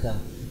جنتك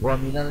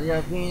ومن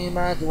اليقين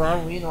ما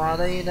تهون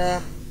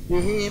علينا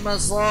به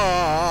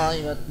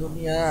مصائب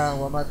الدنيا.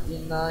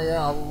 ومتنا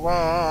يا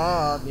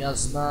الله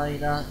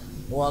بأسمائنا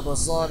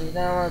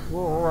وأبصارنا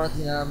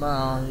وقوتنا ما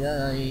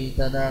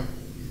أحييتنا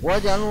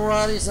واجعل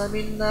الوارث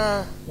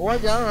منا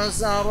واجعل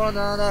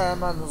ثأرنا على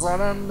من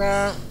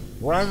ظلمنا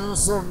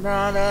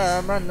وانصرنا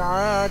على من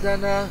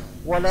عادنا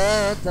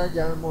ولا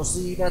تجعل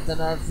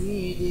مصيبتنا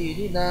في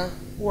ديننا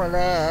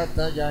ولا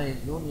تجعل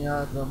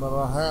الدنيا أكبر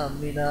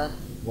همنا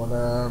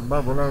ولا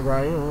مبلغ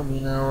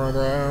علمنا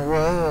ولا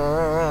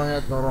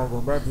غاية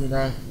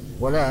رغبتنا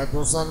ولا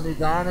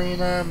تسلط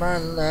علينا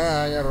من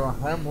لا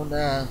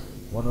يرحمنا.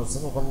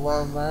 ونسألك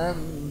اللهم أن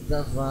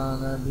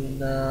تنفعنا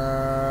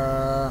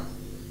بنا.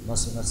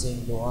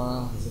 Masing-masing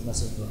doa,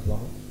 masing-masing doa.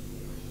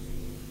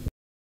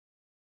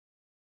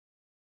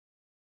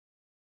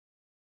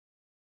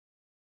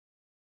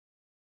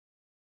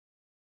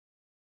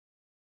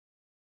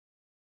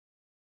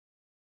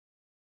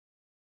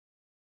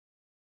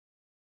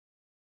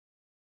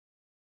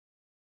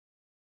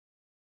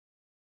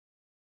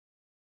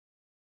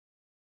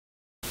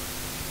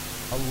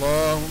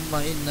 اللهم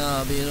إنا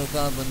عبيدك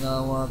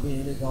أبناء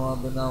وعبيدك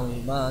وأبناء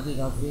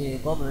عبادك في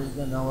قبرك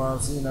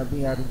نواصينا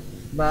بيدك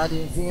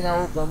بعد فينا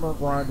حكم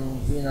قعد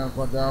فينا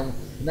قدام.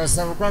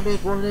 نسألك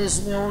بكل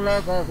اسم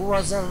لك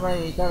هو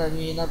سميت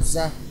به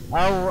نفسه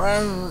أو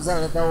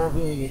أنزلته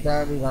في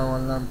كتابك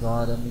ولم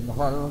تعد من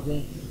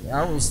خلقك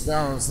أو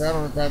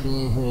استأثرت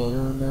به في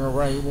علم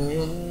الغيب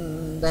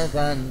عندك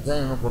أنت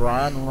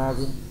القرآن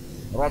العظيم.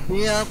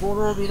 ربي يا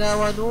قلوبنا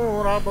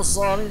ونور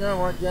أبصارنا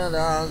وجل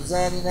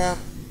أعزالنا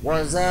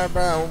وذاب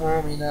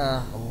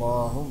همومنا.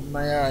 اللهم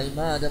يا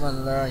عماد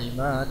من لا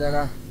عماد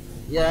له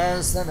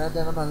يا سند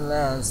من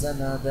لا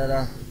سند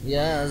له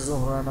يا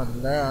زهر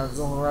من لا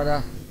زهر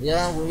له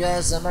يا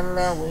غياس من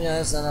لا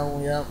غياس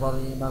له يا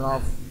قريم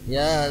العفو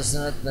يا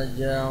سن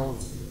التجاوز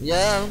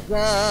يا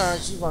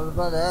كاشف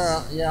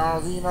البلاء يا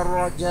عظيم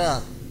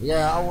الرجاء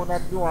يا عون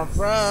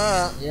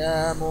الضعفاء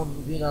يا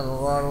منزل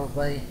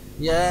الغرقين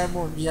يا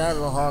منجي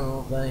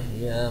الخلق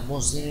يا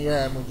مسلم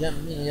يا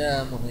مجمل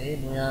يا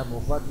منعم يا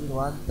مفضل.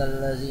 وأنت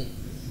الذي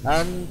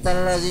أنت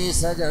الذي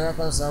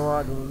سجدك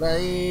سواد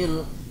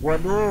الليل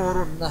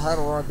ونور النهر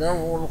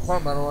ودو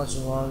القمر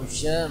وشعاع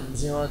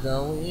الشمس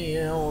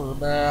وتويع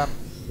الماء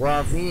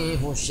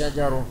وعفيف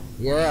الشجر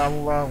يا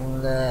الله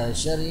لا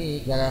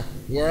شريك له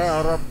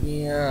يا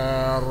ربي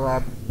يا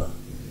رب.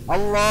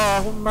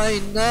 اللهم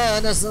إنا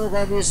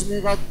نسألك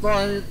باسمك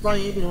الطاهر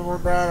الطيب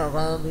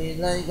المبارك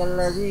بإليك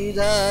الذي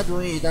إذا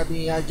دعيت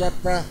به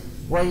أجبته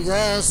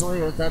وإذا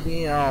سئلت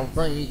به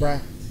أعطيته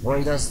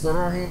وإذا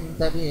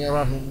استرحمت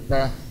به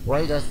رحمته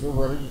وإذا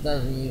استفرجت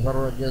به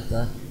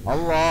فرجته.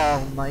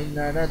 اللهم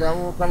إنا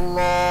ندعوك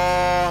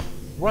الله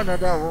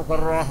وندعوك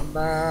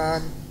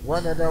الرحمن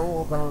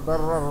وندعوك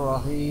البر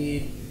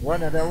الرحيم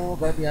وندعوك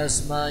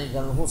بأسمائك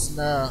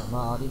الحسنى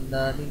ما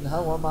علمنا منها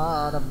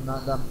وما لم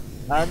نعلم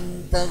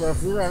أن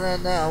تغفر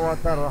لنا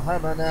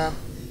وترحمنا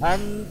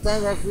أن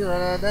تغفر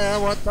لنا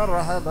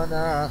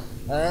وترحمنا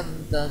أن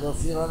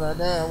تغفر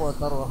لنا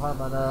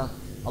وترحمنا.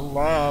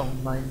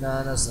 اللهم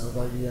إنا نسألك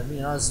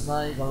بجميع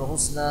أسمائك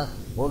الحسنى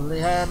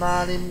كلها ما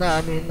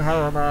علمنا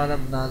منها وما لم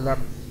نعلم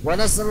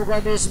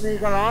ونسألك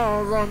باسمك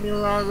العظم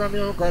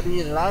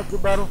الكبير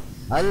الأكبر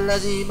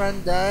الذي من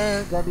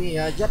دعاك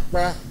به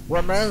أجبته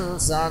ومن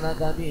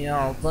سألك به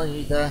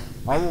أعطيته.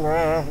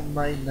 اللهم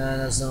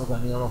إنا نسألك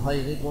من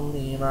الخير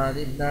كله ما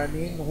علمنا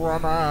منه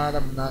وما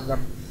لم نعلم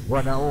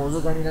ونعوذ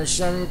بك من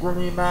الشر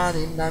كله ما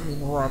علمنا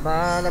منه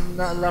وما لم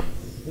نعلم.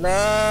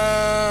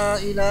 لا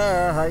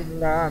إله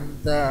إلا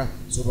أنت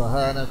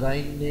سبحانك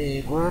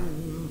إني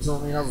كنت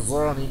من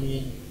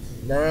الظالمين.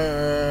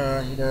 لا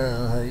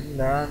إله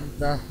إلا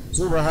أنت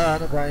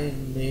سبحانك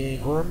إني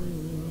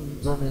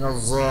كنت من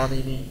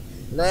الظالمين.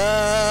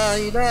 لا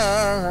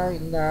إله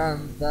إلا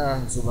أنت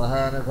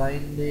سبحانك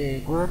إني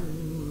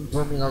كنت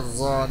من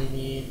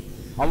الظالمين.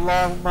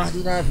 اللهم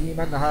اهدنا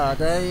فيمن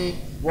هديت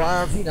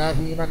وعافنا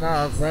فيمن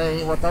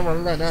عافيت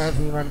وتولنا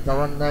فيمن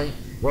توليت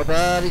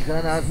وبارك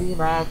لنا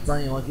فيما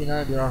أعطيت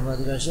وقنا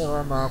برحمتك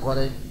شر ما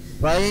قضيت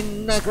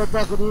فإنك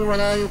تقضي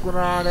ولا يقضى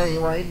عليه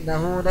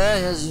وإنه لا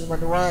يعز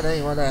من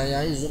واليت ولا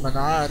يعز من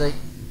عاديت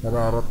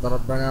تباركت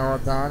ربنا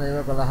وتعالى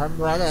لك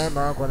الحمد على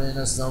ما قضيت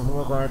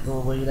نستغفرك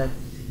ونتوب إليك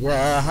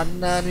يا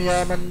حنان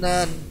يا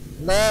منان.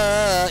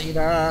 لا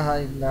إله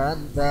إلا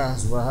أنت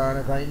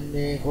سبحانك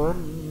إني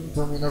كنت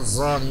من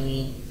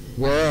الظالمين.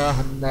 يا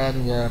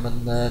حنان يا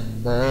منان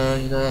لا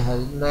إله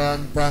إلا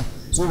أنت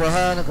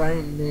سبحانك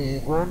إني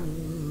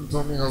كنت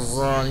من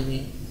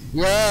الظالمين.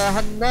 يا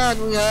حنان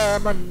يا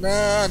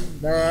منان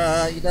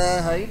لا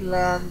إله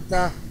إلا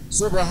أنت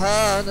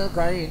سبحانك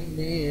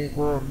إني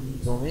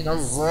كنت من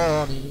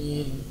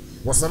الظالمين.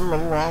 وصلى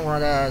الله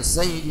على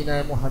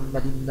سيدنا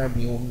محمد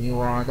النبي أمي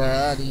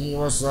وعلى آله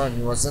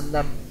وصحبه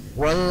وسلم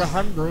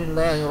والحمد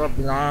لله رب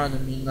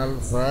العالمين.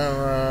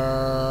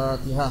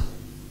 الفاتحة.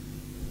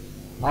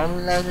 أعوذ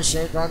بالله من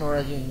الشيطان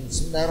الرجيم.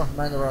 بسم الله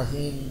الرحمن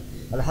الرحيم.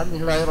 الحمد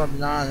لله رب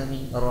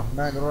العالمين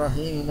الرحمن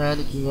الرحيم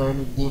مالك يوم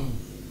الدين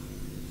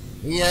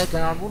إياك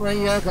نعبد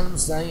وإياك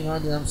نستعين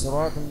اهدنا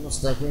الصراط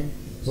المستقيم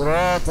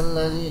صراط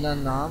الذين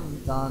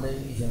أنعمت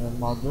عليهم غير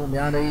المغضوب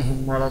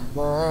عليهم ولا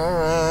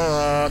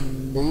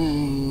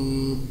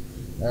الضالين.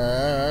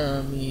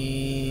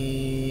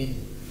 آمين.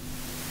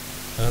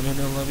 آمين.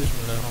 الله بسم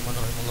الله الرحمن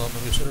الرحيم. اللهم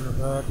بسر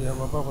الفاتحة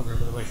وفقد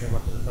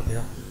البشرة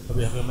الفاتحة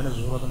وبحق من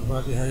سورة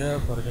الفاتحة يا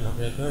فرج الهم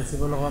يا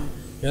كاشف الغم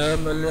يا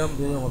من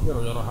لأمضي وفر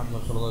يا رحمة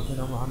صلى الله عليه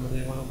وسلم محمد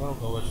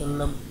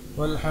وسلم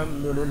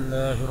والحمد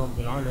لله رب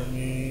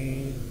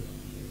العالمين.